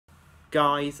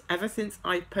Guys, ever since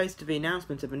I posted the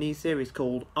announcement of a new series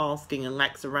called Asking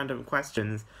Alexa Random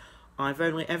Questions, I've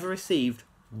only ever received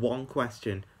one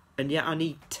question, and yet I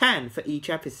need 10 for each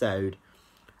episode.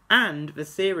 And the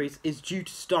series is due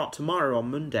to start tomorrow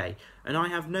on Monday, and I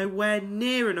have nowhere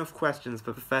near enough questions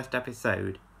for the first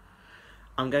episode.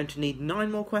 I'm going to need 9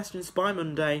 more questions by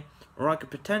Monday, or I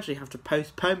could potentially have to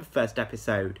postpone the first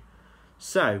episode.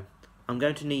 So, I'm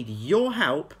going to need your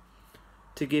help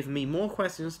to give me more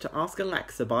questions to ask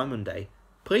Alexa by Monday.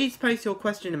 Please post your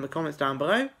question in the comments down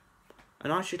below,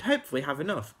 and I should hopefully have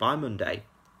enough by Monday.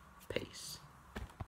 Peace.